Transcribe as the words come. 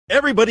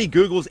Everybody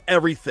Googles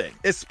everything,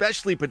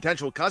 especially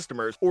potential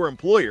customers or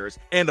employers,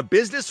 and a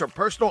business or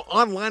personal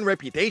online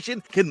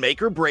reputation can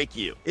make or break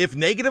you. If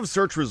negative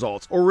search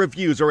results or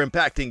reviews are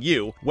impacting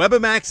you,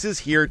 Webamax is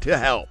here to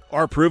help.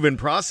 Our proven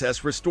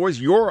process restores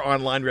your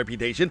online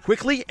reputation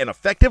quickly and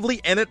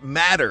effectively, and it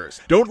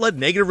matters. Don't let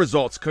negative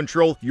results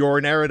control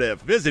your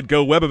narrative. Visit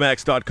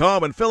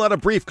GoWebamax.com and fill out a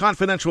brief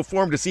confidential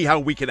form to see how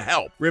we can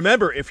help.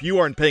 Remember, if you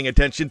aren't paying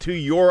attention to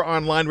your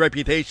online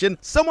reputation,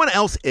 someone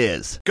else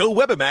is.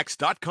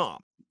 GoWebamax.com.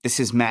 This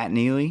is Matt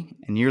Neely,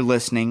 and you're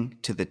listening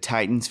to the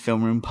Titans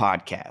Film Room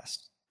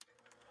Podcast.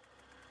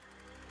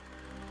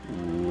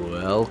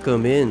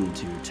 Welcome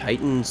into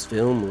Titans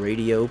Film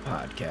Radio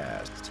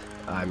Podcast.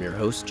 I'm your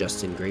host,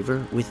 Justin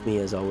Graver. With me,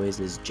 as always,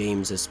 is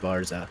James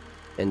Esparza.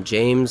 And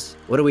James,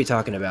 what are we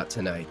talking about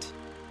tonight?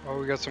 Well,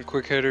 we got some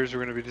quick hitters. We're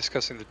going to be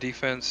discussing the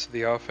defense,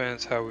 the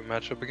offense, how we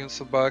match up against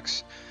the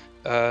Bucs,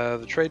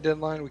 the trade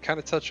deadline. We kind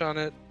of touch on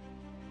it.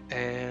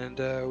 And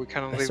we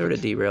kind of sort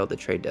of derailed the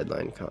trade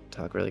deadline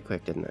talk really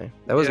quick, didn't I?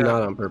 That was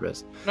not on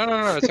purpose.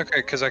 No, it's okay,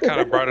 because I kind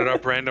of brought it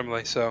up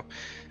randomly. So,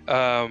 but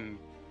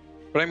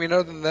I mean,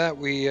 other than that,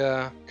 we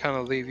kind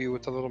of leave you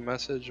with a little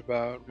message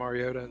about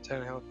Mariota and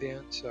Tannehill at the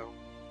end. So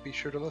be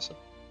sure to listen.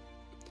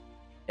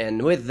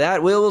 And with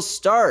that, we will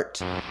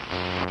start.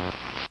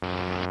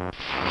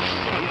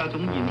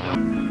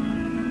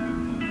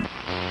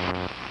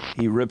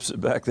 He rips it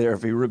back there.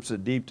 If he rips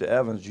it deep to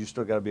Evans, you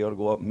still got to be able to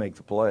go up and make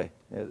the play.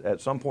 At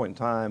some point in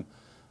time,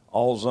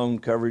 all zone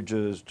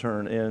coverages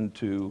turn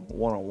into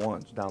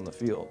one-on-ones down the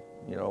field.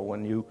 You know,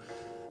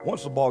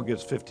 once the ball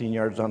gets 15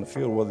 yards down the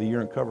field, whether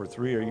you're in cover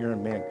 3 or you're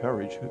in man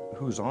coverage,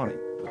 who's on it?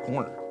 The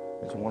corner.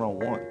 It's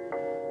one-on-one.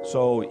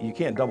 So you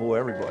can't double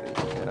everybody.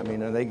 And I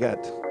mean, they got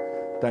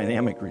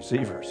dynamic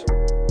receivers.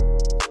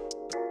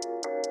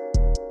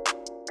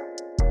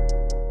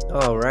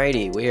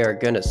 Alrighty, we are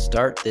going to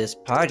start this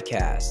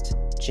podcast.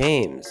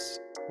 James,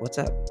 what's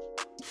up?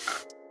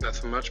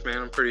 Nothing much, man.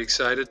 I'm pretty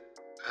excited.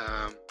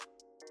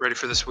 Ready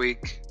for this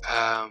week.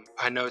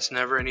 I know it's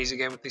never an easy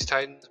game with these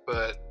Titans,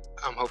 but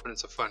I'm hoping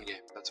it's a fun game.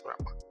 That's what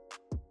I want.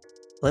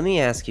 Let me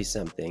ask you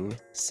something.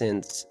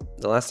 Since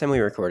the last time we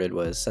recorded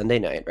was Sunday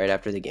night, right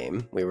after the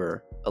game, we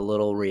were a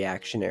little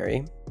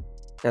reactionary.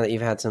 Now that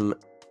you've had some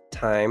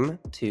time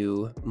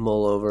to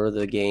mull over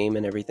the game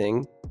and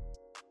everything,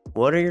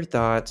 what are your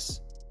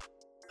thoughts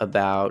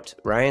about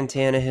Ryan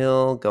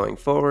Tannehill going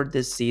forward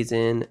this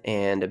season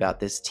and about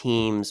this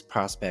team's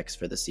prospects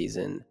for the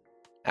season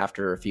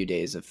after a few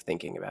days of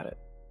thinking about it?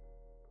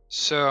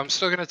 So I'm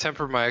still going to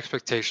temper my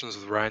expectations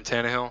with Ryan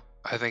Tannehill.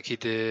 I think he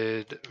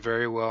did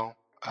very well.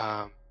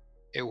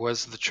 It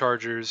was the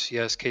Chargers.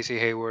 Yes, Casey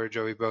Hayward,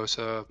 Joey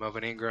Bosa,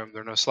 Melvin Ingram.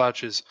 They're no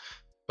slouches,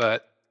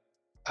 but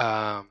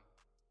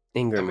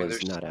Ingram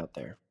is not out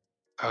there.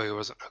 Oh, he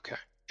wasn't? Okay.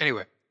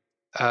 Anyway,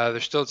 they're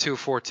still a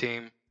 2-4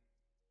 team.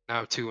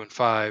 Now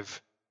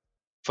 2-5,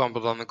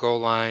 fumbled on the goal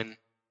line.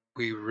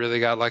 We really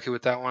got lucky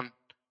with that one.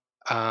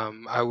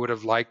 I would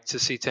have liked to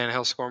see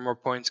Tannehill score more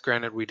points.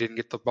 Granted, we didn't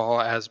get the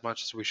ball as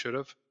much as we should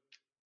have.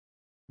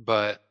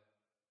 But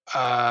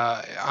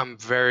I'm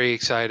very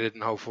excited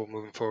and hopeful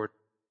moving forward.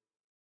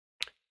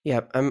 Yeah,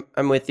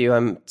 I'm with you.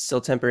 I'm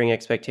still tempering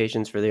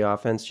expectations for the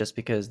offense just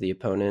because the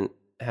opponent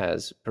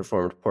has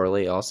performed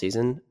poorly all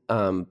season.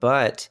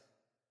 But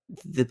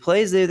the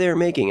plays they're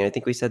making, and I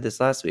think we said this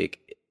last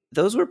week,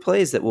 those were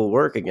plays that will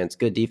work against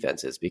good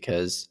defenses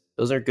because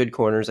those are good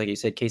corners. Like you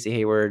said, Casey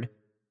Hayward,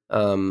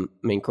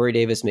 Corey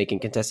Davis making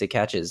contested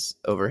catches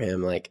over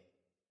him. Like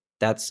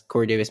that's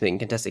Corey Davis making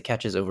contested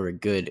catches over a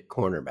good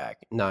cornerback,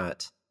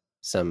 not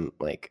some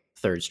like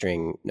third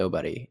string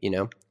nobody, you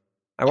know?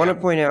 I want to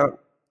point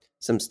out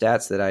some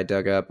stats that I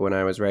dug up when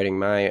I was writing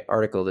my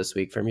article this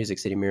week for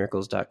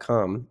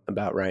MusicCityMiracles.com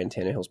about Ryan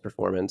Tannehill's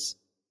performance.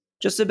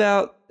 This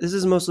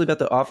is mostly about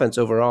the offense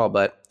overall,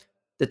 but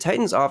the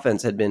Titans'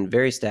 offense had been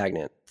very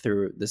stagnant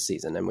through this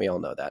season, and we all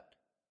know that.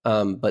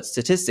 But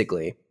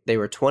statistically, they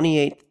were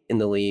 28th in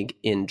the league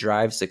in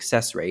drive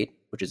success rate,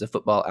 which is a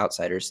Football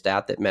Outsiders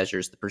stat that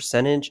measures the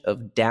percentage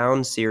of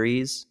 4-down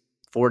series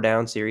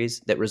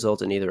that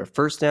result in either a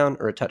first down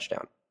or a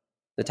touchdown.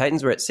 The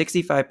Titans were at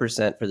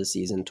 65% for the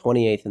season,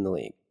 28th in the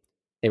league.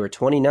 They were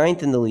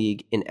 29th in the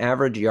league in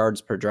average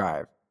yards per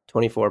drive,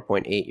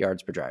 24.8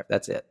 yards per drive.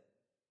 That's it.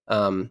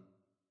 And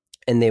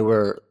they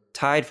were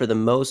tied for the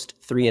most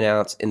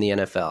 3-and-outs in the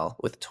NFL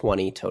with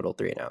 20 total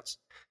 3-and-outs.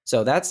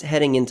 So that's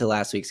heading into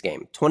last week's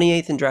game.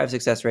 28th in drive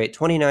success rate,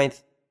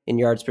 29th in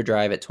yards per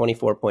drive at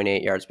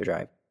 24.8 yards per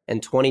drive,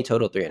 and 20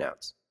 total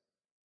 3-and-outs.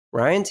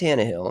 Ryan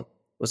Tannehill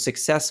was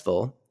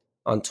successful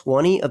on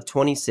 20 of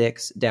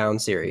 26 down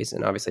series,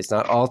 and obviously it's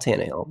not all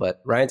Tannehill,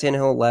 but Ryan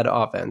Tannehill led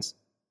offense,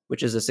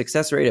 which is a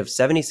success rate of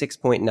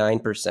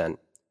 76.9%.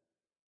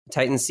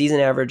 Titans'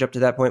 season average up to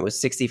that point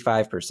was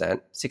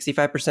 65%.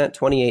 65%,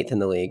 28th in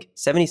the league.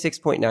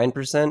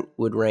 76.9%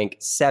 would rank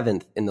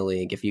 7th in the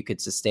league if you could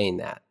sustain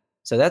that.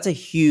 So that's a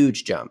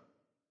huge jump.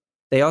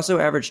 They also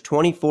averaged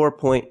 20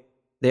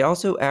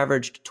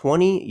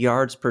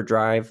 yards per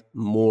drive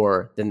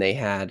more than they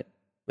had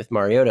with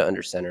Mariota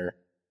under center,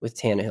 with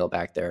Tannehill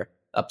back there.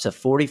 up to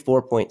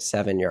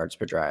 44.7 yards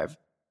per drive.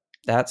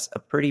 That's a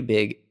pretty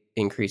big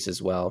increase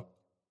as well.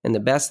 And the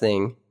best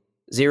thing,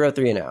 0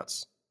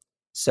 3-and-outs.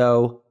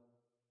 So,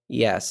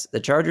 yes, the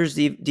Chargers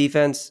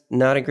defense,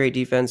 not a great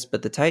defense,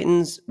 but the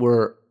Titans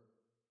were,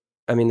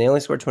 I mean, they only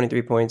scored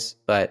 23 points,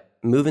 but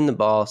moving the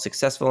ball,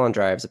 successful on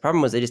drives. The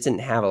problem was they just didn't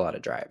have a lot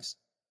of drives.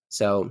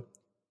 So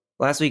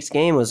last week's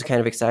game was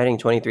kind of exciting,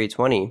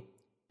 23-20.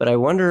 But I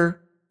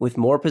wonder, with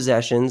more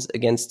possessions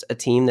against a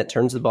team that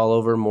turns the ball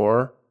over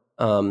more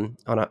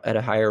at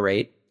a higher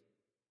rate,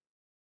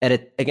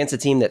 against a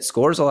team that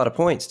scores a lot of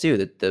points too,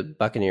 that the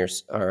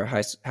Buccaneers are a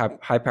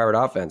high-powered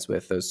offense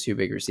with those two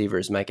big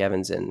receivers, Mike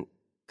Evans and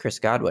Chris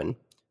Godwin.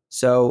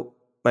 So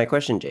my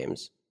question,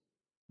 James,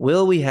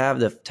 will we have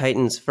the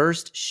Titans'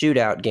 first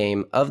shootout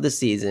game of the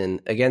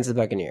season against the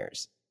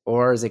Buccaneers,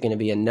 or is it going to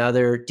be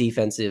another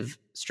defensive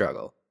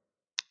struggle?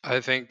 I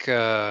think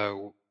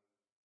the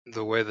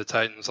way the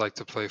Titans like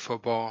to play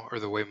football, or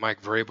the way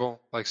Mike Vrabel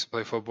likes to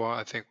play football,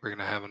 I think we're going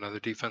to have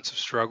another defensive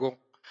struggle.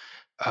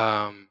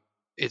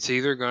 It's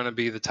either going to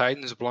be the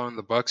Titans blowing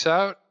the Bucs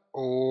out,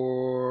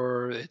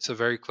 or it's a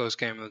very close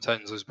game and the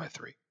Titans lose by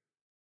 3.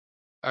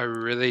 I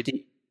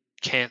really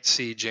can't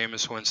see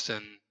Jameis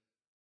Winston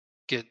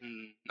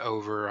getting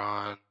over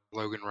on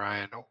Logan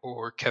Ryan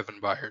or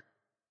Kevin Byard.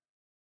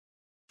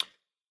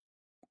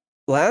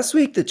 Last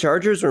week, the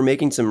Chargers were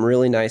making some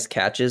really nice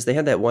catches. They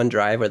had that one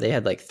drive where they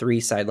had like 3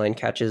 sideline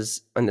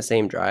catches on the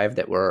same drive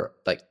that were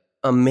like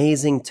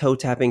amazing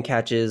toe-tapping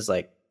catches.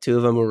 Like 2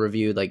 of them were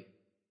reviewed. Like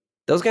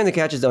those kinds of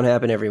catches don't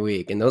happen every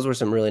week, and those were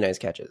some really nice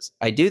catches.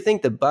 I do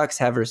think the Bucs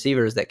have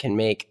receivers that can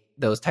make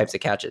those types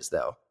of catches,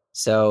 though.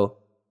 So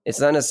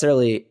it's not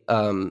necessarily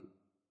a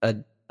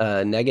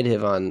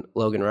negative on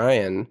Logan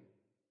Ryan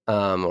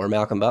or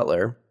Malcolm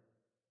Butler,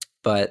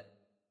 but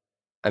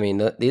I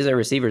mean, these are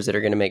receivers that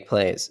are going to make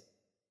plays.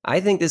 I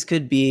think this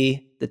could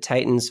be the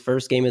Titans'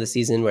 first game of the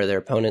season where their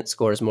opponent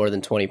scores more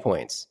than 20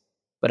 points.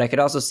 But I could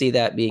also see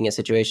that being a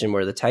situation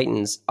where the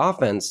Titans'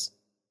 offense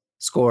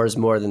scores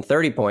more than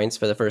 30 points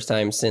for the first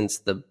time since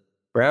the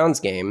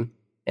Browns game,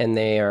 and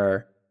they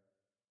are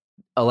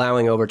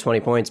allowing over 20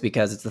 points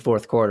because it's the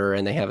fourth quarter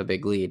and they have a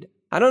big lead.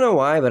 I don't know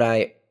why,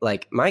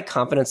 but my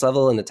confidence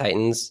level in the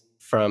Titans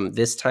from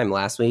this time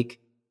last week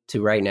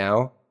to right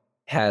now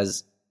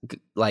has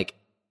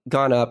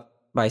gone up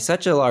by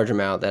such a large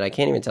amount that I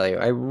can't even tell you.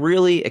 I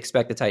really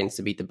expect the Titans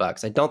to beat the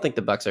Bucs. I don't think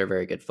the Bucs are a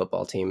very good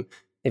football team.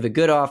 They have a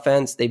good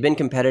offense. They've been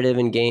competitive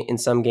in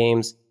some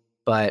games,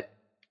 but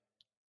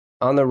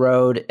on the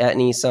road at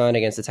Nissan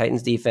against the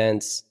Titans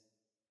defense,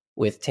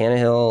 with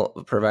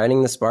Tannehill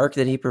providing the spark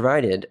that he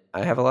provided,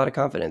 I have a lot of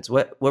confidence.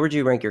 What would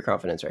you rank your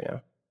confidence right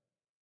now?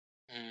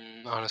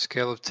 On a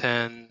scale of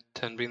 10,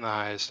 10 being the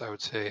highest, I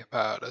would say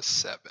about a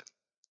 7.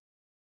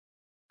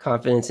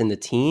 Confidence in the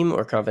team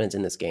or confidence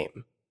in this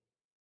game?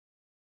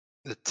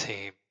 The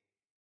team.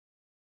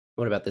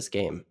 What about this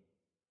game?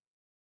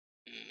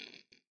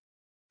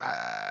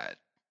 I'd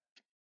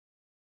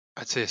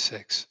say a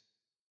 6.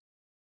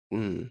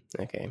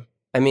 Okay.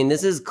 I mean,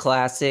 this is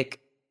classic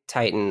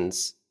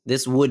Titans.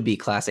 This would be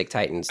classic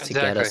Titans to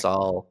get us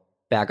all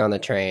back on the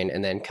train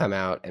and then come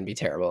out and be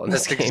terrible in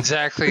this game.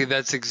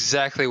 That's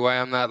exactly why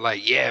I'm not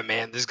like, yeah,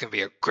 man, this is going to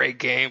be a great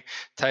game.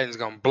 Titans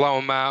going to blow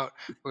them out.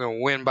 We're going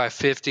to win by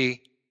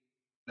 50.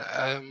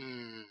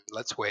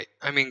 Let's wait.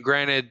 I mean,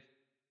 granted,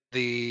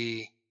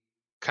 the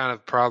kind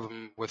of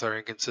problem with our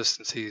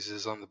inconsistencies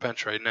is on the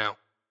bench right now.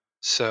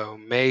 So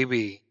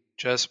maybe,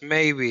 just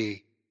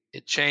maybe,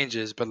 it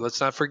changes. But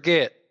let's not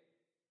forget,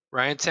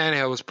 Ryan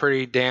Tannehill was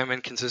pretty damn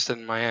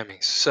inconsistent in Miami.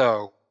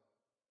 So,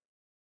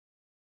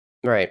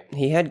 right.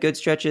 He had good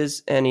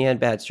stretches and he had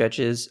bad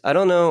stretches. I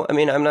don't know. I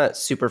mean, I'm not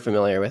super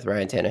familiar with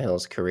Ryan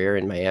Tannehill's career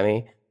in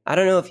Miami. I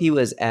don't know if he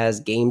was as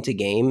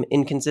game-to-game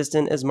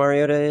inconsistent as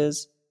Mariota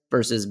is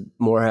versus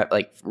more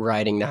like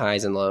riding the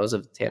highs and lows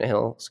of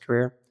Tannehill's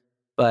career.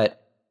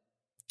 But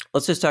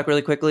let's just talk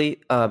really quickly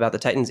about the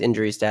Titans'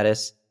 injury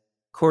status.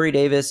 Corey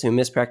Davis, who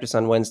missed practice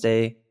on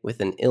Wednesday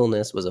with an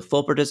illness, was a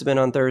full participant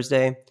on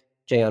Thursday.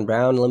 Jayon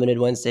Brown, limited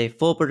Wednesday,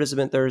 full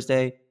participant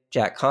Thursday.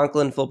 Jack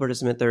Conklin, full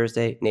participant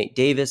Thursday. Nate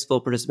Davis,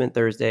 full participant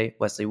Thursday.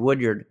 Wesley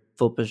Woodyard,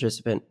 full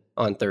participant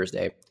on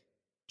Thursday.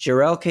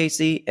 Jarrell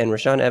Casey and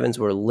Rashaan Evans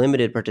were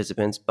limited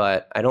participants,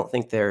 but I don't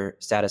think their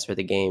status for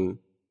the game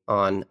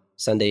on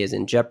Sunday is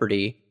in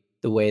jeopardy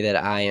the way that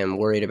I am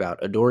worried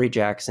about Adoree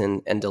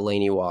Jackson and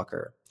Delanie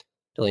Walker.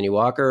 Delanie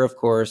Walker, of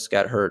course,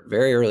 got hurt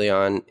very early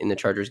on in the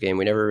Chargers game.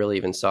 We never really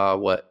even saw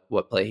what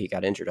play he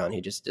got injured on.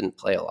 He just didn't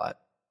play a lot.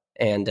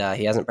 And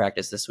he hasn't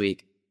practiced this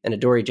week. And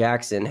Adoree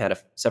Jackson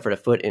suffered a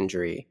foot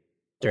injury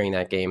during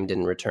that game,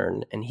 didn't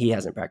return, and he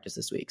hasn't practiced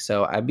this week.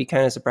 So I'd be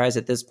kind of surprised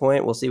at this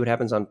point. We'll see what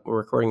happens we're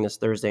recording this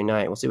Thursday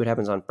night. We'll see what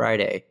happens on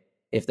Friday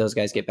if those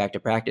guys get back to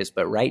practice.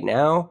 But right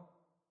now,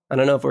 I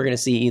don't know if we're going to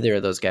see either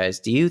of those guys.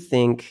 Do you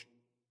think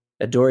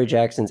Adoree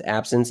Jackson's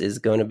absence is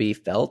going to be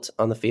felt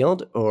on the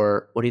field,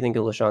 or what do you think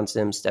of LaShawn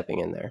Sims stepping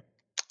in there?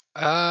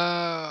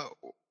 Well,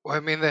 I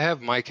mean, they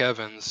have Mike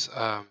Evans.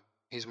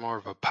 He's more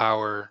of a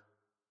power,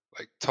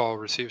 like tall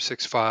receiver,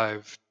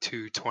 6'5",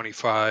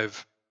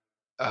 225.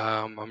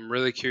 I'm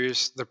really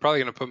curious. They're probably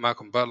going to put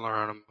Malcolm Butler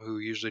on him, who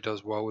usually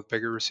does well with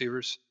bigger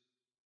receivers.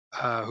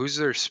 Who's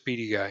their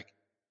speedy guy?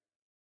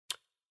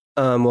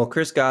 Well,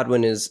 Chris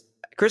Godwin is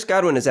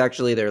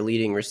actually their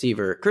leading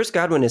receiver. Chris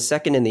Godwin is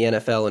second in the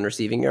NFL in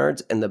receiving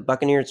yards, and the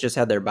Buccaneers just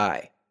had their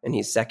bye, and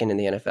he's second in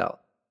the NFL.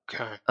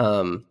 Okay.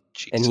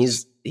 And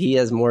he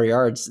has more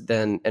yards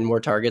and more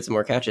targets and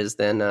more catches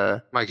than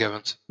Mike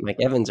Evans. Mike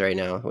Evans right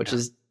now, which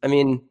is, I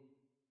mean,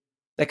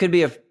 that could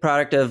be a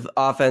product of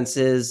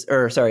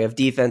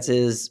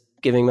defenses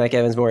giving Mike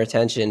Evans more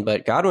attention,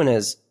 but Godwin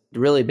has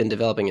really been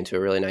developing into a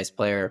really nice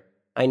player.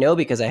 I know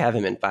because I have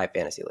him in 5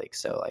 fantasy leagues.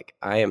 So like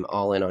I am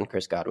all in on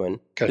Chris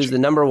Godwin, who's the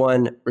number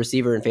 1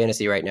 receiver in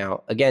fantasy right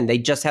now. Again, they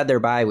just had their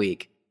bye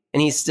week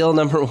and he's still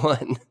number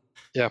 1.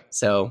 Yeah.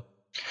 So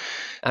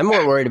I'm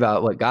more worried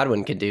about what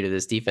Godwin can do to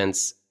this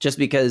defense just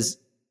because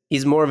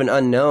he's more of an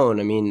unknown.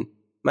 I mean,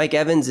 Mike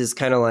Evans is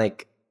kind of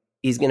like,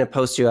 he's going to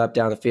post you up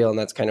down the field and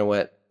that's kind of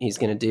what he's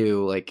going to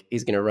do. Like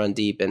he's going to run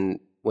deep and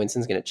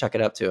Winston's going to chuck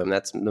it up to him.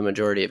 That's the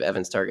majority of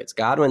Evans' targets.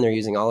 Godwin, they're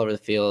using all over the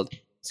field,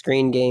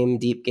 screen game,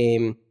 deep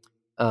game.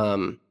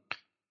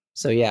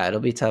 So yeah, it'll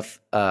be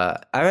tough. I'm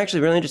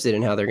actually really interested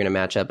in how they're going to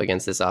match up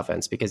against this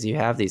offense because you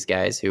have these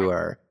guys who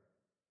are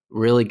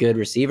really good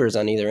receivers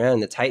on either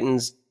end. The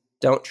Titans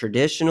don't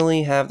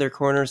traditionally have their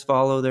corners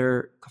follow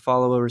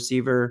a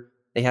receiver.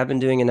 They have been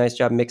doing a nice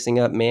job mixing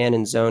up man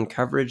and zone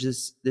coverage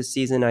this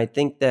season. I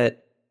think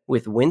that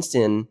with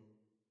Winston,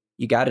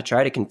 you got to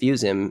try to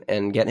confuse him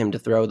and get him to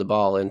throw the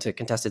ball into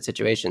contested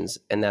situations,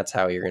 and that's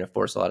how you're going to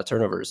force a lot of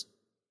turnovers.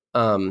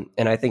 And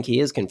I think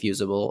he is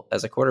confusable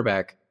as a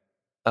quarterback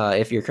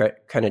if you're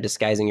kind of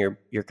disguising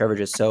your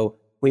coverages. So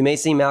we may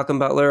see Malcolm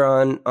Butler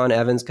on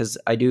Evans because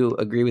I do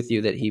agree with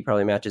you that he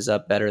probably matches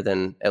up better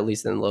at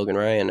least than Logan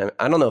Ryan.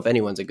 I don't know if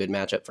anyone's a good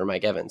matchup for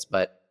Mike Evans,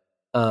 but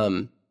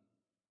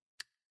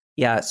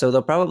yeah, so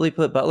they'll probably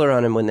put Butler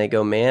on him when they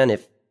go man.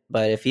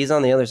 But if he's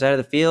on the other side of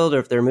the field or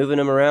if they're moving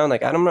him around,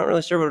 like I'm not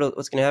really sure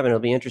what's going to happen. It'll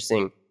be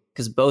interesting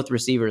because both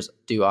receivers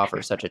do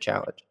offer such a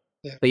challenge.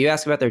 Yeah. But you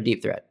ask about their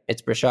deep threat.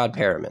 It's Brashad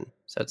Perriman.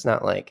 So it's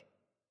not like...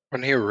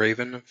 Wasn't he a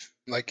Raven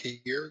like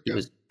a year ago? He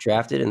was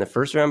drafted in the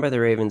first round by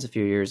the Ravens a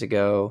few years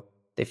ago.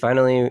 They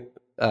finally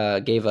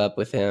gave up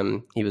with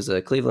him. He was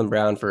a Cleveland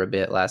Brown for a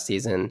bit last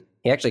season.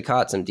 He actually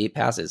caught some deep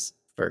passes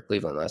for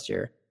Cleveland last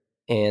year.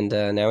 And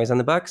now he's on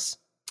the Bucs.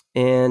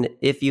 And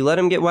if you let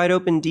him get wide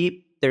open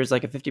deep, there's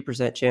like a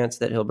 50% chance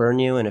that he'll burn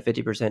you and a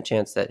 50%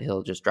 chance that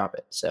he'll just drop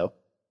it. So...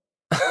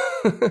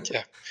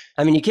 Yeah.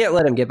 I mean, you can't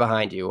let him get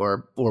behind you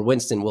or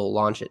Winston will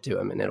launch it to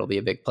him and it'll be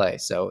a big play.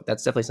 So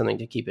that's definitely something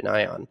to keep an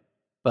eye on.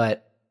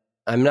 But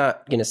I'm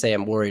not going to say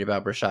I'm worried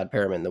about Brashad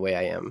Perriman the way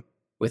I am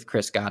with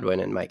Chris Godwin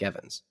and Mike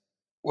Evans.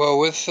 Well,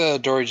 with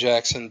Dory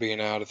Jackson being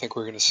out, I think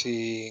we're going to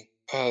see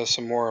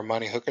some more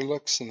Amani Hooker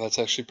looks, and that's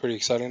actually pretty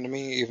exciting to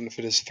me, even if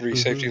it is 3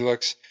 safety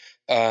looks,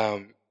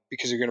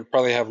 because you're going to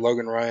probably have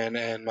Logan Ryan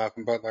and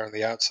Malcolm Butler on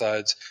the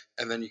outsides,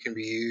 and then you can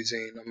be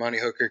using Amani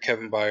Hooker,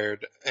 Kevin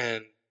Byard,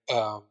 and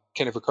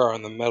Kenny Vaccaro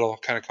in the middle,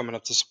 kind of coming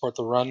up to support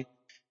the run,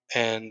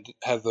 and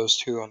have those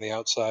two on the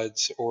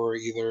outsides or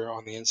either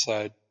on the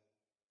inside.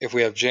 If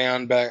we have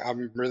Jayon back,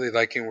 I'm really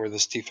liking where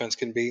this defense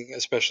can be,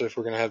 especially if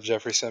we're going to have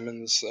Jeffrey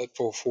Simmons at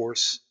full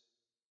force.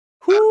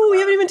 We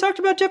haven't even talked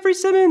about Jeffrey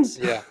Simmons.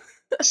 Yeah.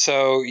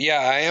 So, yeah,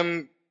 I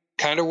am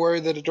kind of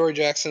worried that Adoree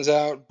Jackson's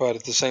out, but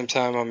at the same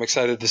time, I'm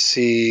excited to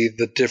see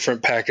the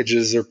different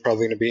packages they're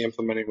probably going to be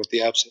implementing with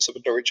the absence of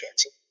Adoree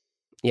Jackson.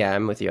 Yeah,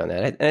 I'm with you on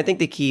that. And I think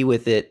the key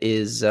with it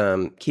is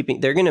they're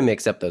going to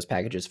mix up those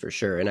packages for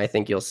sure. And I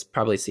think you'll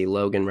probably see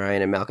Logan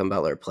Ryan and Malcolm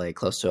Butler play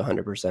close to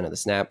 100% of the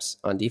snaps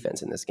on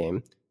defense in this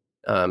game,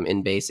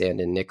 in base and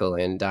in nickel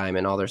and dime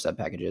and all their sub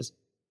packages.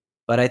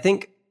 But I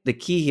think the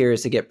key here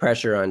is to get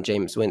pressure on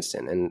Jameis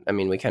Winston. And I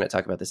mean, we kind of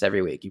talk about this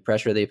every week. You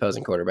pressure the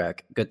opposing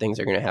quarterback, good things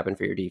are going to happen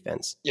for your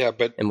defense. Yeah,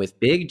 and with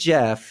Big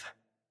Jeff,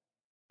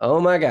 oh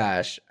my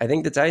gosh, I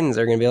think the Titans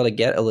are going to be able to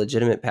get a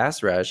legitimate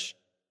pass rush.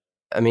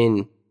 I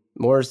mean,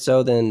 more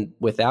so than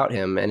without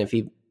him. And if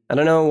I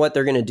don't know what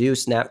they're going to do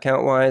snap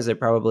count wise. Mike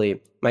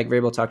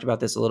Vrabel talked about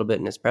this a little bit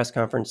in his press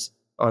conference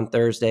on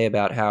Thursday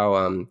about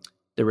how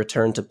the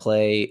return to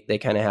play, they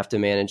kind of have to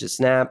manage the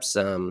snaps,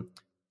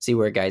 see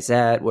where a guy's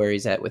at, where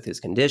he's at with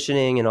his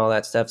conditioning and all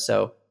that stuff.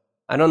 So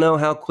I don't know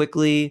how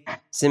quickly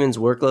Simmons'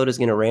 workload is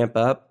going to ramp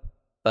up,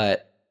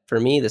 but for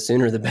me, the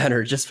sooner the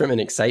better, just from an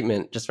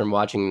excitement, just from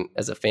watching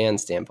as a fan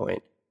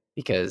standpoint,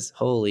 because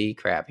holy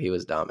crap, he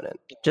was dominant,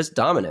 just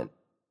dominant.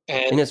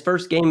 And in his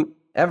first game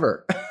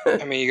ever.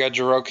 I mean, you got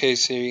Jurrell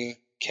Casey,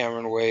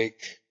 Cameron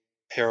Wake,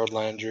 Harold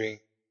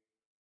Landry,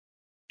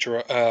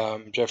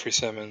 Jeffrey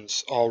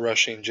Simmons, all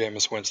rushing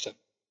Jameis Winston.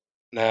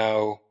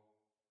 Now,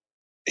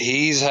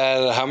 he's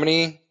had how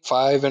many?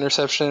 4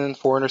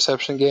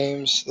 interception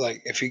games?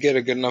 Like, if you get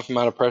a good enough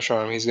amount of pressure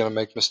on him, he's going to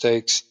make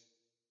mistakes,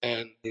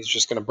 and he's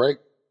just going to break.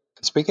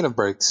 And speaking of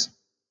breaks,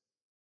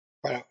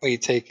 why don't we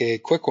take a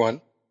quick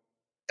one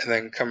and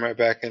then come right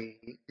back and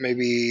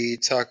maybe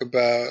talk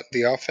about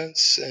the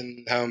offense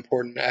and how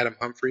important Adam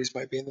Humphries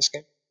might be in this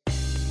game?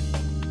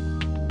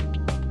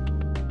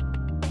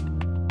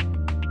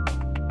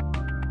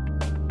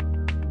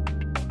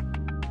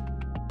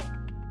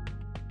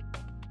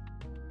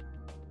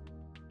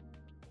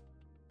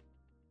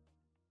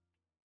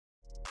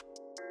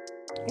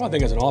 Well, I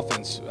think as an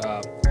offense,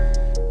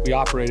 we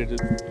operated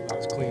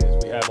as clean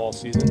as we have all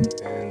season,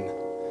 and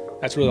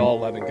that's really all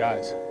 11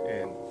 guys.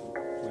 And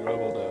we were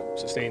able to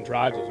sustain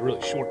drives. It was a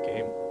really short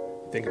game.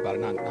 Think about it,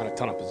 not a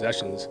ton of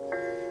possessions.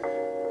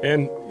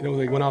 And,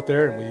 they went out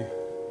there and we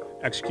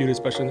executed,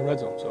 especially in the red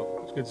zone. So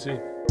it's good to see.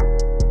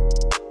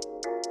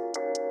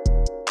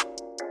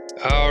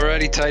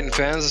 Alrighty, Titan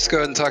fans, let's go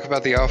ahead and talk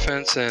about the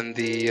offense and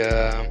the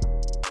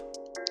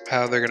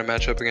how they're going to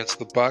match up against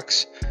the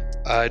Bucs.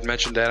 I'd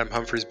mentioned Adam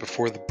Humphries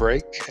before the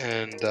break,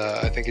 and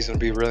I think he's going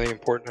to be really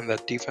important in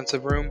that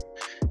defensive room.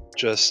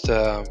 Just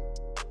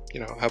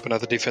helping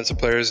out the defensive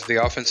players.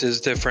 The offense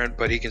is different,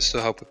 but he can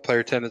still help with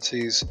player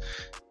tendencies,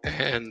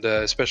 and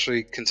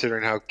especially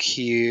considering how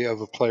key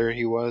of a player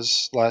he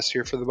was last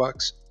year for the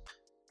Bucs.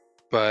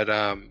 But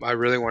I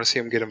really want to see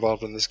him get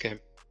involved in this game.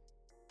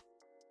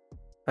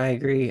 I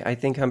agree. I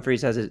think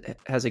Humphries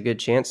has a good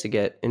chance to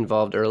get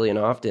involved early and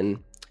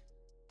often.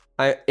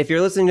 If you're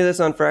listening to this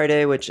on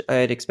Friday, which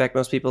I'd expect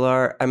most people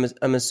are,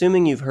 I'm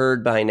assuming you've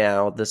heard by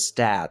now the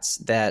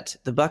stats that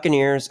the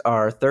Buccaneers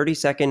are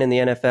 32nd in the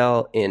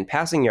NFL in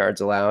passing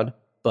yards allowed,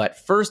 but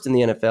first in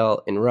the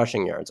NFL in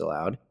rushing yards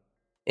allowed.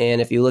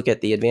 And if you look at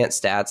the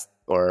advanced stats,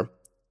 or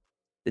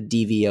the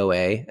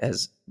DVOA,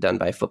 as done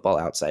by Football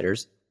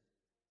Outsiders,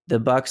 the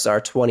Bucs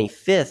are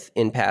 25th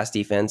in pass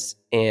defense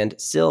and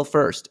still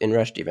first in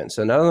rush defense.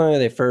 So not only are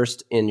they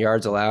first in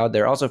yards allowed,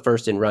 they're also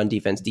first in run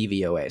defense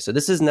DVOA. So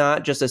this is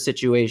not just a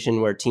situation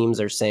where teams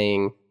are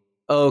saying,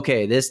 oh,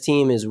 okay, this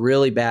team is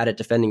really bad at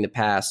defending the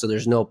pass, so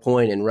there's no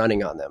point in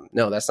running on them.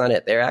 No, that's not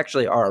it. They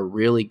actually are a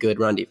really good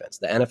run defense.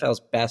 The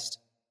NFL's best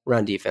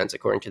run defense,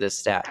 according to this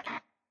stat.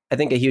 I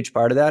think a huge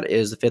part of that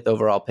is the 5th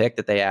overall pick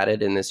that they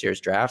added in this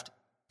year's draft,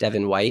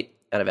 Devin White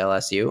out of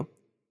LSU.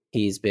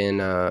 He's been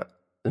in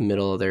the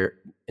middle of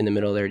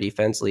their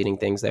defense, leading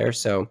things there.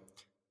 So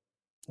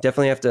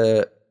definitely have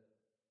to.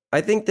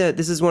 I think that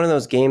this is one of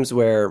those games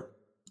where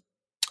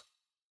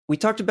we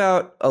talked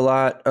about a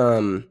lot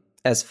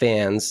as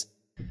fans,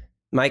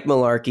 Mike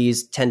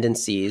Mularkey's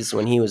tendencies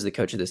when he was the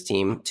coach of this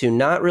team to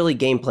not really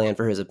game plan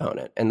for his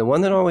opponent. And the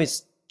one that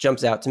always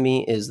jumps out to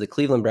me is the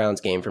Cleveland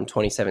Browns game from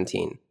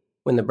 2017,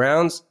 when the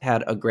Browns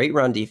had a great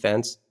run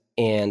defense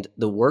and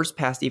the worst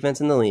pass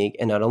defense in the league.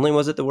 And not only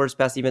was it the worst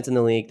pass defense in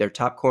the league, their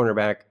top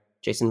cornerback,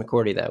 Jason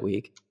McCourty, that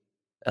week,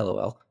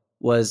 LOL,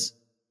 was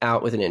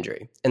out with an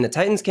injury. And the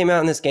Titans came out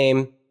in this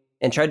game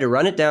and tried to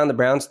run it down the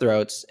Browns'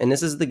 throats. And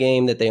this is the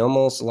game that they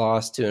almost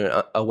lost to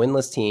a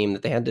winless team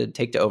that they had to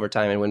take to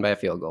overtime and win by a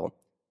field goal.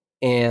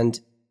 And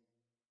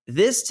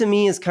this, to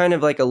me, is kind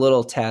of like a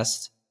little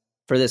test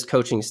for this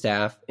coaching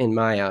staff, in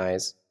my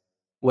eyes,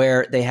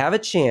 where they have a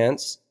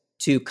chance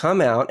to come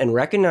out and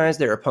recognize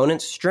their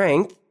opponent's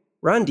strength,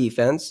 run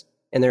defense,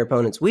 and their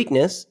opponent's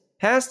weakness,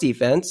 pass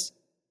defense,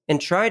 and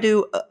try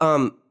to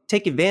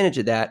take advantage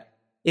of that.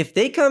 If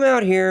they come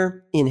out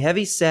here in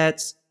heavy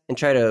sets and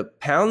try to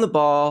pound the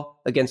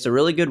ball against a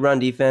really good run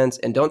defense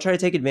and don't try to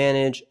take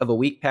advantage of a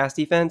weak pass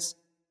defense,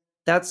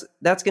 that's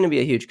going to be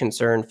a huge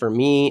concern for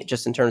me,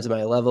 just in terms of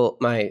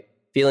my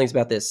feelings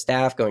about this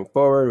staff going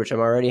forward, which I'm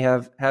already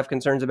have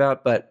concerns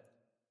about. But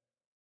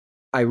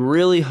I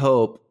really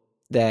hope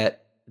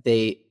that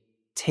they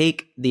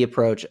take the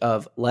approach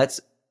of,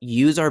 let's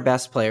use our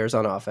best players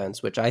on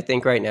offense, which I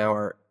think right now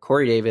are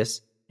Corey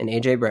Davis and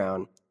A.J.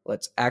 Brown.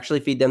 Let's actually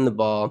feed them the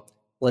ball.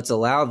 Let's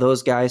allow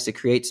those guys to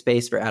create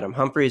space for Adam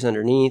Humphries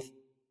underneath.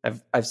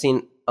 I've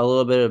seen a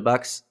little bit of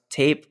Bucs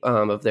tape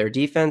of their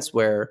defense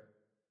where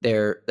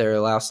they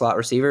allow slot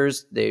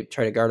receivers. They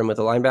try to guard them with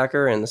a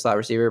linebacker, and the slot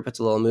receiver puts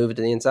a little move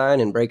to the inside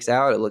and breaks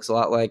out. It looks a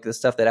lot like the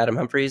stuff that Adam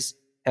Humphries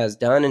has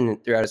done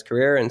throughout his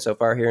career and so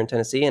far here in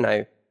Tennessee. And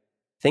I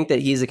think that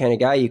he's the kind of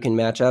guy you can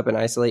match up and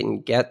isolate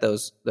and get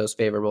those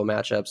favorable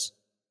matchups.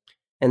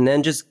 And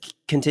then just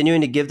continuing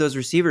to give those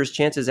receivers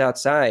chances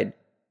outside.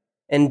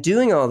 And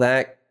doing all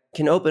that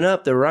can open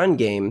up the run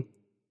game,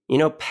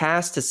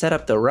 pass to set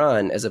up the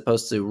run as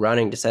opposed to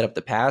running to set up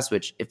the pass,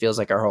 which it feels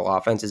like our whole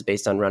offense is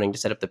based on running to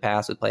set up the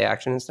pass with play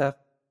action and stuff.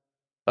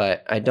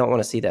 But I don't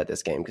want to see that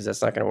this game because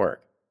that's not going to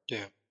work.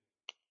 Yeah.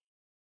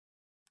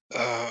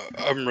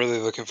 I'm really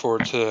looking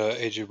forward to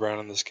A.J. Brown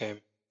in this game.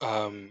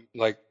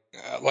 Like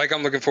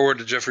I'm looking forward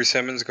to Jeffrey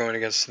Simmons going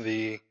against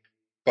the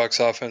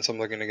Bucs offense. I'm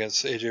looking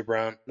against A.J.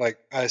 Brown. Like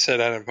I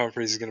said, Adam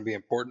Humphries is going to be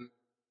important,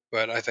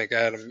 but I think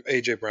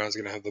A.J. Brown is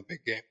going to have the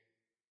big game.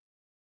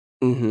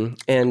 Mm-hmm.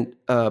 And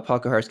Paul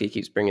Kuharsky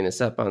keeps bringing this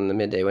up on the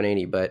Midday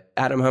 180, but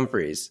Adam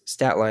Humphries,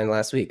 stat line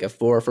last week, a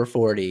 4 for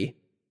 40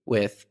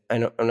 with,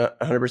 I'm not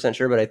 100%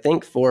 sure, but I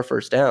think 4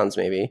 first downs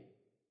maybe.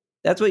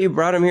 That's what you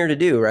brought him here to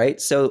do, right?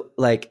 So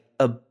like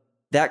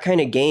that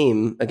kind of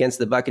game against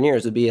the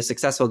Buccaneers would be a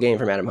successful game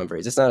from Adam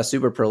Humphries. It's not a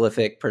super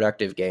prolific,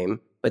 productive game,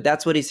 but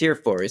that's what he's here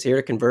for. He's here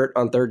to convert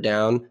on third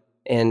down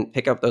and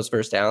pick up those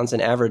first downs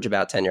and average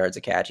about 10 yards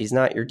a catch. He's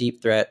not your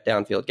deep threat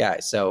downfield guy.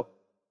 So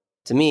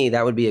to me,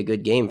 that would be a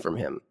good game from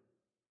him.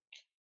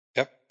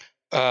 Yep.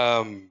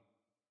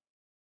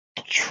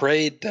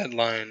 Trade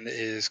deadline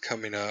is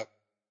coming up.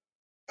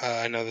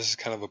 I know this is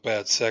kind of a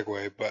bad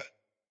segue, but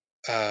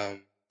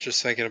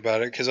just thinking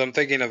about it, because I'm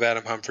thinking of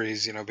Adam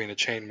Humphries, being a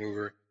chain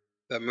mover.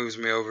 That moves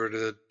me over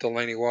to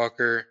Delaney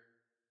Walker.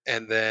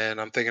 And then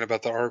I'm thinking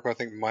about the article. I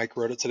think Mike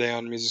wrote it today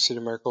on Music City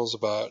Miracles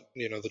about,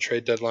 the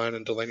trade deadline,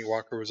 and Delaney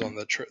Walker was on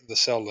the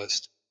sell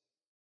list.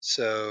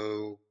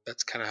 So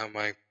that's kind of how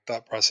my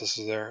thought process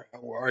is there.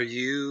 Are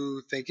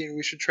you thinking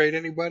we should trade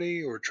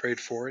anybody or trade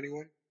for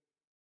anyone?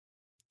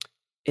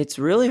 It's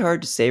really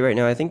hard to say right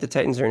now. I think the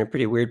Titans are in a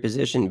pretty weird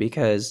position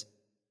because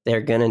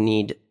they're going to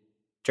need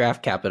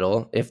draft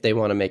capital if they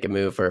want to make a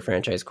move for a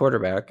franchise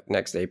quarterback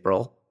next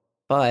April.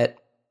 But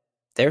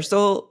they're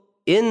still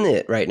in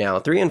it right now.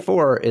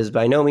 3-4 is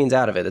by no means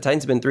out of it. The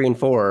Titans have been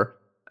 3-4,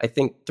 I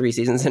think 3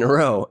 seasons in a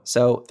row.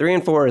 So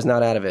 3-4 is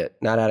not out of it,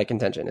 not out of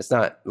contention. It's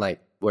not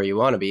like where you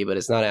want to be, but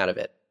it's not out of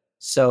it.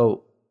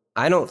 So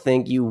I don't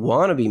think you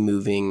want to be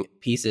moving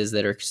pieces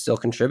that are still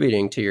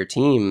contributing to your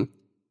team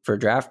for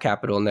draft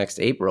capital next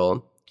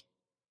April.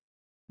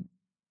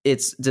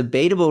 It's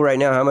debatable right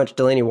now how much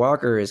Delaney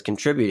Walker is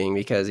contributing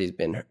because he's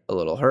been a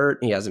little hurt.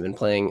 He hasn't been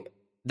playing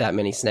that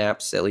many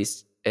snaps, at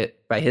least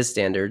by his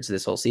standards,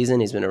 this whole season.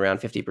 He's been around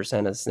 50%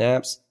 of the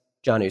snaps.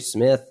 Jonnu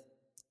Smith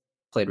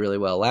played really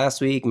well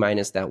last week,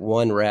 minus that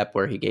one rep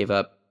where he gave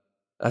up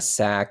a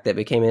sack that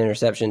became an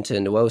interception to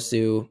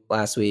Nwosu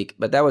last week.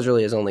 But that was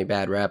really his only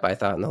bad rep, I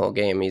thought, in the whole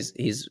game.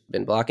 He's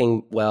been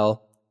blocking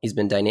well. He's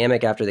been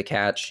dynamic after the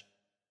catch.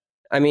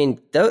 I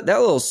mean, that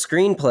little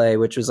screen play,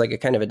 which was like a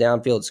kind of a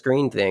downfield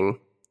screen thing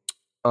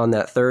on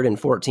that 3rd and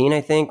 14,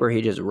 I think, where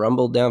he just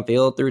rumbled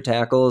downfield through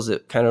tackles.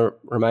 It kind of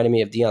reminded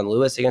me of Dion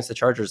Lewis against the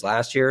Chargers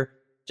last year,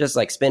 just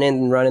like spinning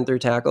and running through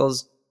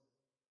tackles.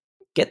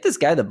 Get this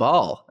guy the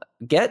ball.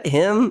 Get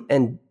him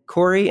and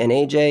Corey and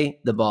AJ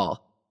the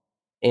ball.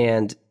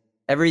 And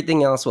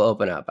everything else will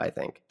open up, I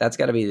think. That's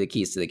got to be the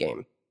keys to the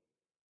game.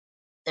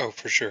 Oh,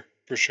 for sure.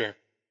 For sure.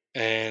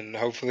 And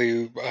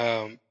hopefully,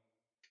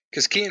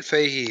 because Kean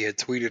Fahey had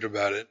tweeted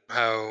about it,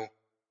 how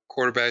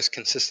quarterbacks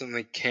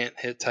consistently can't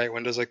hit tight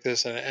windows like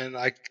this. And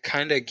I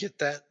kind of get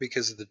that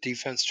because the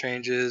defense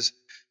changes,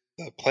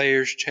 the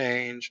players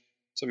change.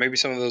 So maybe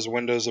some of those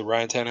windows that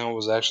Ryan Tannehill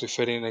was actually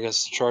fitting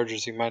against the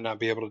Chargers, he might not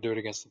be able to do it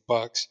against the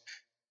Bucs.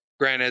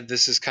 Granted,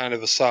 this is kind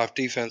of a soft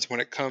defense when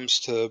it comes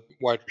to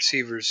wide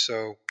receivers,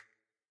 so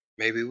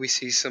maybe we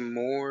see some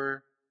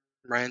more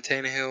Ryan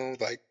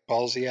Tannehill, like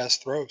ballsy-ass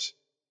throws.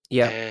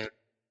 Yeah. And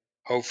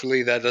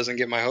hopefully that doesn't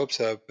get my hopes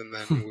up, and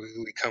then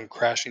we come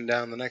crashing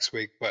down the next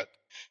week. But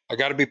I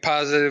got to be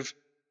positive.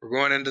 We're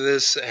going into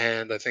this,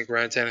 and I think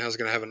Ryan Tannehill is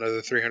going to have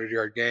another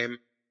 300-yard game,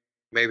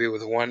 maybe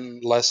with one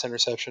less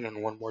interception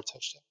and one more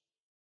touchdown.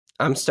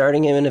 I'm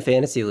starting him in a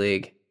fantasy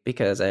league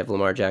because I have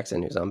Lamar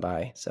Jackson who's on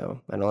bye, so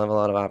I don't have a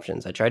lot of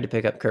options. I tried to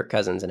pick up Kirk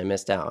Cousins and I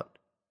missed out.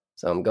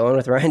 So I'm going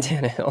with Ryan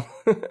Tannehill.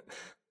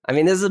 I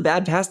mean, this is a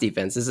bad pass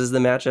defense. This is the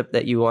matchup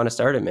that you want to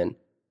start him in.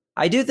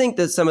 I do think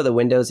that some of the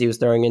windows he was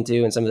throwing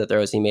into and some of the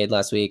throws he made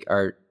last week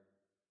are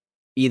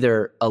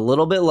either a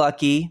little bit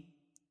lucky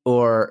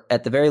or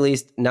at the very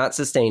least not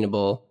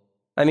sustainable.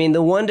 I mean,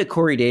 the one to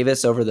Corey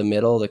Davis over the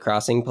middle, the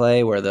crossing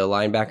play where the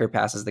linebacker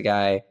passes the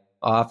guy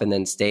off and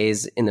then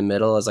stays in the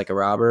middle as like a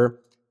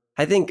robber.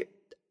 I think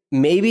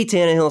maybe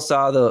Tannehill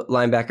saw the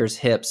linebacker's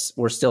hips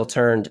were still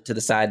turned to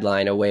the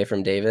sideline away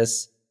from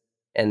Davis,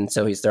 and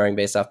so he's throwing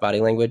based off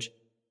body language.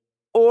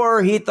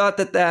 Or he thought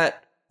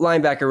that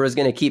linebacker was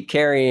going to keep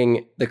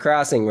carrying the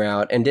crossing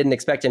route and didn't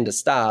expect him to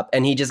stop,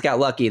 and he just got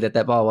lucky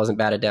that ball wasn't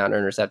batted down or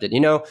intercepted.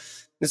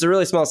 It's a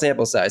really small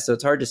sample size, so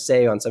it's hard to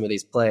say on some of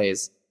these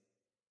plays.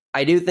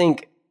 I do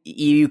think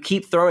you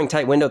keep throwing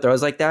tight window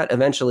throws like that,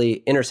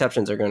 eventually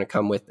interceptions are going to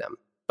come with them.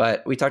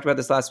 But we talked about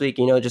this last week,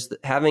 just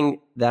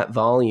having that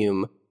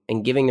volume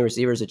and giving the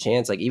receivers a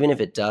chance, like even if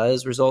it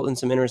does result in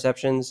some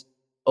interceptions,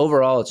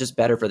 overall it's just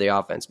better for the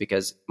offense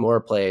because more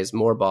plays,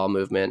 more ball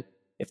movement.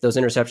 If those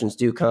interceptions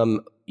do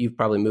come, you've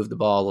probably moved the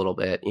ball a little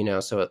bit,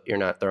 so you're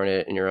not throwing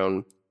it in your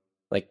own,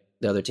 like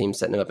the other team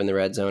setting them up in the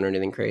red zone or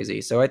anything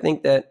crazy. So I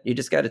think that you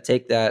just got to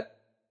take the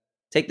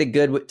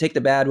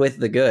bad with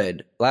the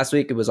good. Last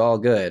week it was all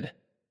good.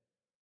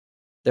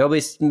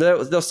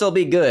 They'll still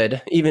be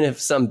good even if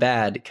some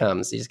bad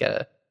comes. You just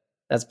gotta.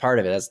 That's part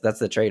of it. That's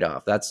the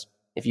trade-off. That's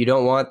if you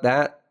don't want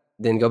that,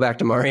 then go back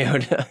to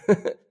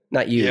Mariota.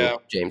 Not you,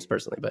 James,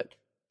 personally, but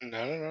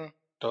no.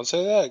 Don't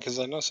say that because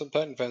I know some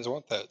Titan fans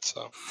want that.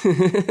 So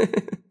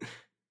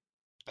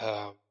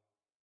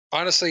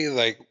honestly,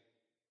 like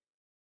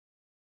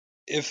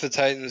if the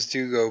Titans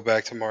do go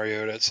back to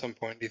Mariota at some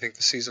point, do you think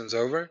the season's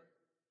over,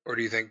 or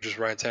do you think just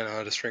Ryan Tannehill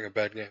had a string of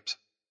bad games?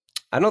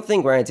 I don't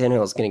think Ryan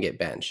Tannehill is going to get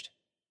benched.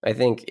 I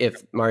think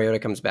if Mariota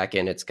comes back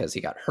in, it's because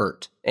he got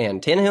hurt.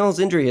 And Tannehill's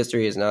injury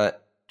history is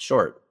not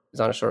short. It's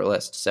on a short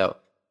list. So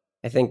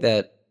I think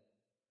that,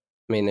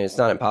 it's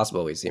not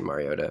impossible we see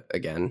Mariota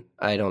again.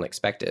 I don't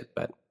expect it,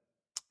 but.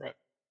 Right.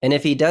 And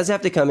if he does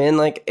have to come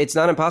in, it's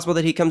not impossible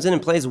that he comes in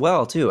and plays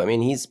well, too.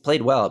 He's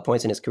played well at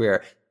points in his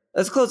career.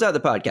 Let's close out the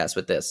podcast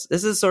with this.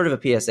 This is sort of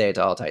a PSA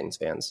to all Titans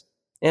fans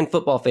and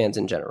football fans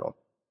in general.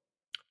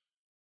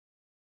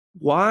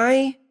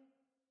 Why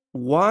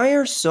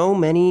are so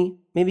many,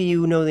 maybe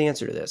you know the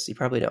answer to this, you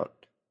probably don't.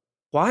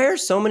 why are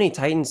so many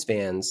Titans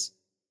fans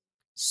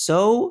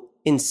so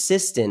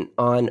insistent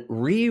on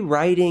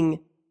rewriting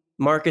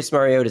Marcus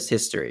Mariota's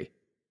history?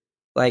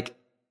 Like,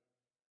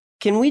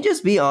 can we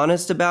just be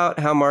honest about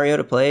how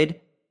Mariota played?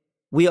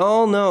 We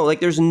all know, like,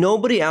 there's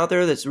nobody out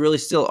there that's really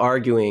still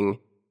arguing,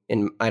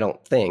 and I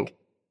don't think,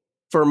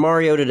 for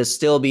Mariota to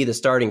still be the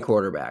starting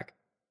quarterback.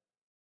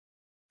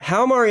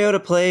 How Mariota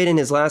played in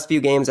his last few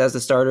games as the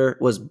starter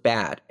was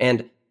bad.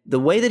 And the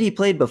way that he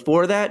played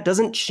before that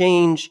doesn't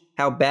change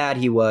how bad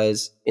he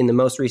was in the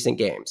most recent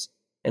games.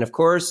 And of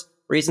course,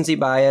 recency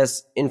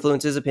bias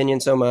influences opinion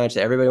so much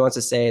that everybody wants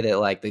to say that,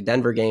 like, the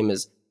Denver game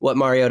is what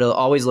Mariota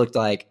always looked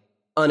like,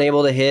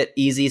 unable to hit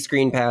easy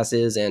screen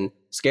passes and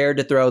scared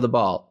to throw the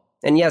ball.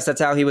 And yes,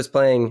 that's how he was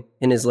playing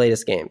in his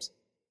latest games.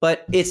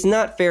 But it's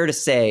not fair to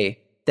say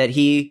that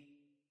he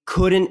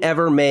couldn't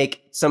ever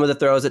make some of the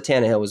throws that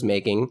Tannehill was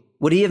making.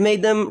 Would he have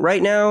made them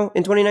right now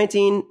in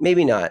 2019?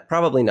 Maybe not.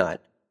 Probably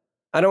not.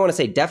 I don't want to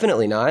say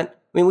definitely not. I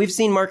mean, we've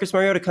seen Marcus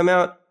Mariota come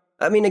out.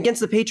 I mean,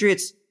 against the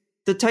Patriots,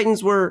 the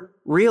Titans were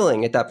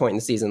reeling at that point in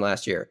the season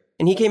last year.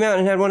 And he came out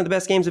and had one of the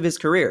best games of his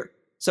career.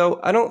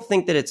 So I don't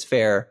think that it's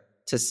fair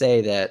to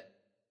say that,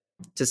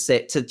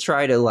 to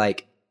try to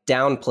like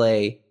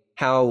downplay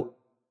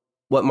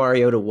what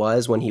Mariota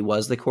was when he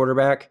was the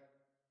quarterback.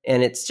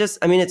 And it's just,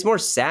 I mean, it's more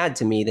sad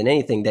to me than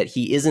anything that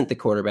he isn't the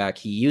quarterback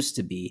he used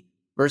to be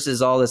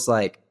versus all this,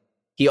 like,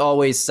 he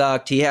always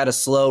sucked. He had a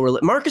slow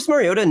Marcus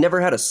Mariota never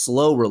had a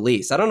slow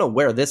release. I don't know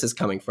where this is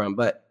coming from,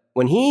 but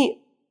when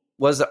he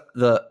was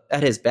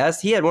at his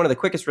best, he had one of the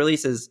quickest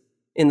releases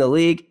in the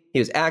league. He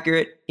was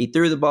accurate. He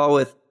threw the ball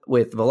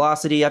with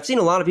velocity. I've seen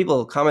a lot of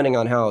people commenting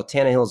on how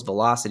Tannehill's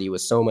velocity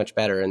was so much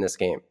better in this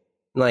game.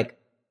 And like,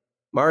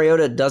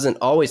 Mariota doesn't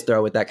always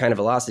throw with that kind of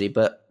velocity,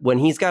 but when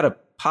he's got a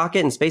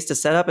pocket and space to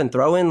set up and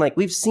throw in, like,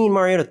 we've seen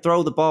Mariota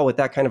throw the ball with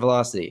that kind of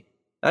velocity.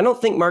 I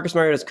don't think Marcus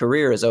Mariota's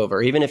career is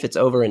over, even if it's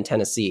over in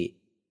Tennessee.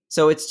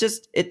 So it's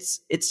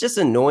just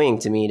annoying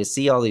to me to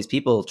see all these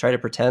people try to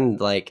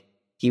pretend like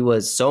he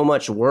was so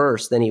much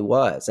worse than he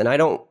was. And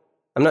I'm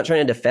not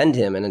trying to defend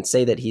him and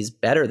say that he's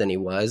better than he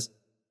was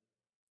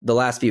the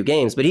last few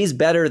games, but he's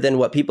better than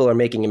what people are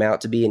making him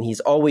out to be, and he's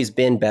always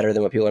been better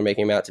than what people are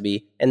making him out to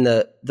be. And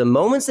the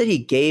moments that he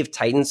gave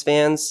Titans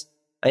fans,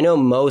 I know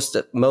most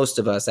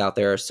of us out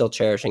there are still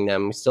cherishing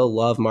them. We still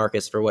love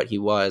Marcus for what he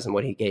was and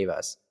what he gave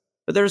us.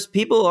 But there's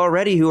people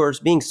already who are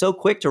being so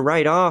quick to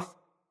write off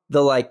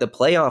the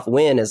playoff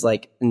win as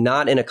like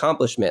not an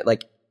accomplishment.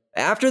 Like,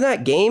 after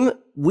that game,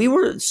 we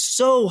were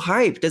so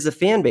hyped as a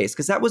fan base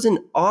because that was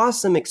an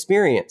awesome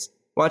experience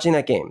watching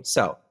that game.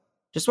 So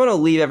just want to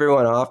leave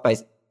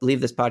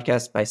this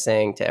podcast by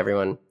saying to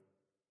everyone,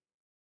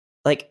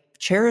 like,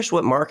 cherish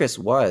what Marcus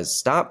was.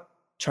 Stop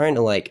trying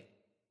to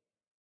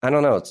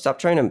stop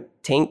trying to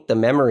taint the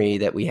memory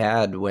that we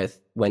had with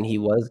when he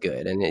was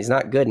good. And he's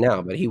not good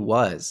now, but he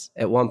was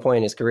at one point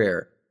in his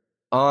career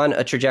on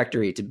a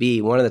trajectory to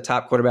be one of the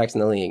top quarterbacks in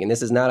the league. And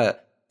this is not a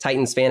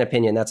Titans fan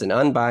opinion. That's an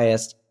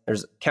unbiased.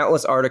 There's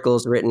countless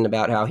articles written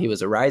about how he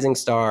was a rising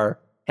star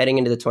heading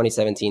into the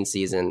 2017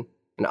 season.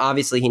 And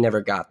obviously he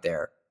never got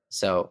there.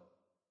 So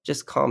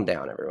just calm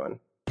down, everyone.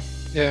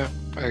 Yeah,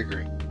 I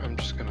agree.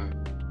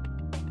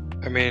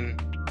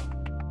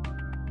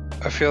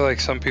 I feel like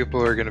some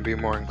people are going to be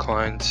more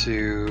inclined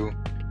to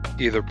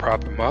either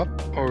prop him up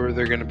or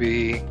they're going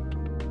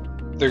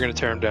to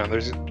tear him down.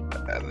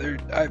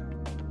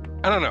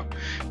 I don't know,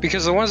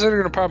 because the ones that are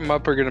going to prop him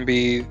up are going to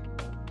be,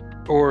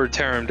 or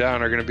tear him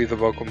down, are going to be the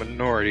vocal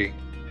minority,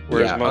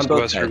 whereas most of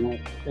us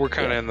we're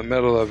kind of in the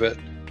middle of it,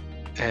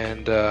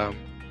 and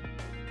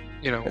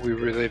we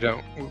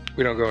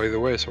don't go either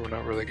way, so we're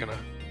not really going to.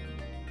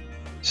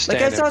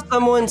 Like, I saw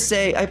someone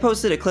say, I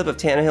posted a clip of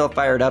Tannehill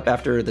fired up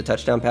after the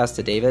touchdown pass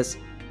to Davis.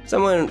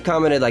 Someone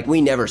commented, like,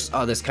 we never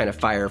saw this kind of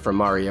fire from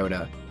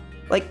Mariota.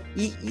 Like,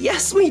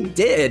 yes, we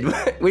did.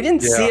 We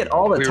didn't see it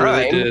all the time.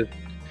 Really did.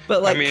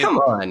 But, like, come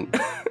on.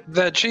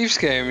 That Chiefs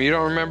game, you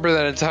don't remember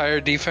that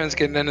entire defense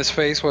getting in his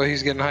face while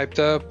he's getting hyped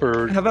up?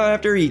 Or how about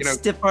after he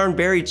stiff-armed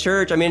Barry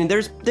Church? I mean,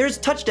 there's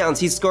touchdowns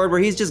he's scored where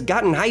he's just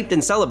gotten hyped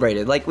and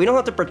celebrated. Like, we don't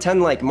have to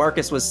pretend like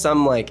Marcus was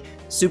some, like,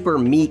 super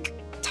meek,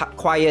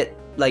 quiet,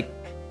 like,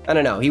 I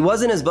don't know. He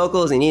wasn't as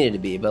vocal as he needed to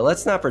be, but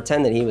let's not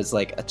pretend that he was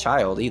like a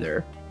child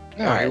either.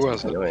 No, he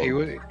wasn't.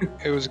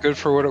 It was good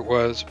for what it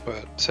was,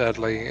 but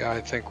sadly,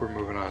 I think we're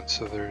moving on.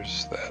 So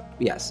there's that.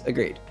 Yes,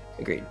 agreed.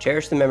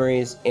 Cherish the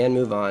memories and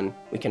move on.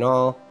 We can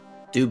all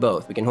do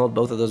both. We can hold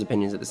both of those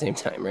opinions at the same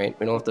time, right?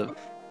 We don't have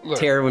to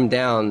tear him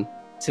down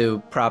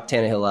to prop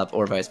Tannehill up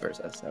or vice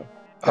versa. So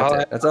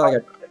that's all I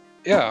got.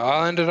 Yeah,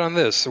 I'll end it on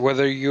this.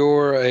 Whether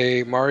you're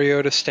a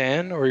Mariota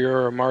stan or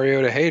you're a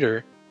Mariota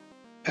hater,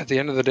 at the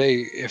end of the day,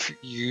 if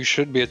you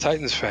should be a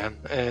Titans fan,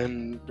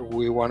 and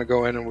we want to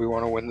go in and we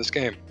want to win this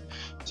game.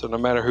 So no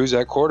matter who's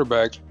at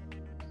quarterback,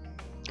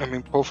 I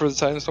mean, pull for the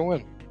Titans to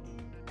win.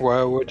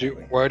 Why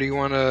do you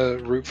want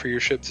to root for your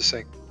ship to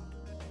sink?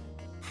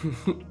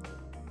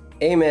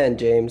 Amen,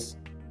 James.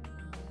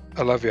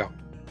 I love y'all.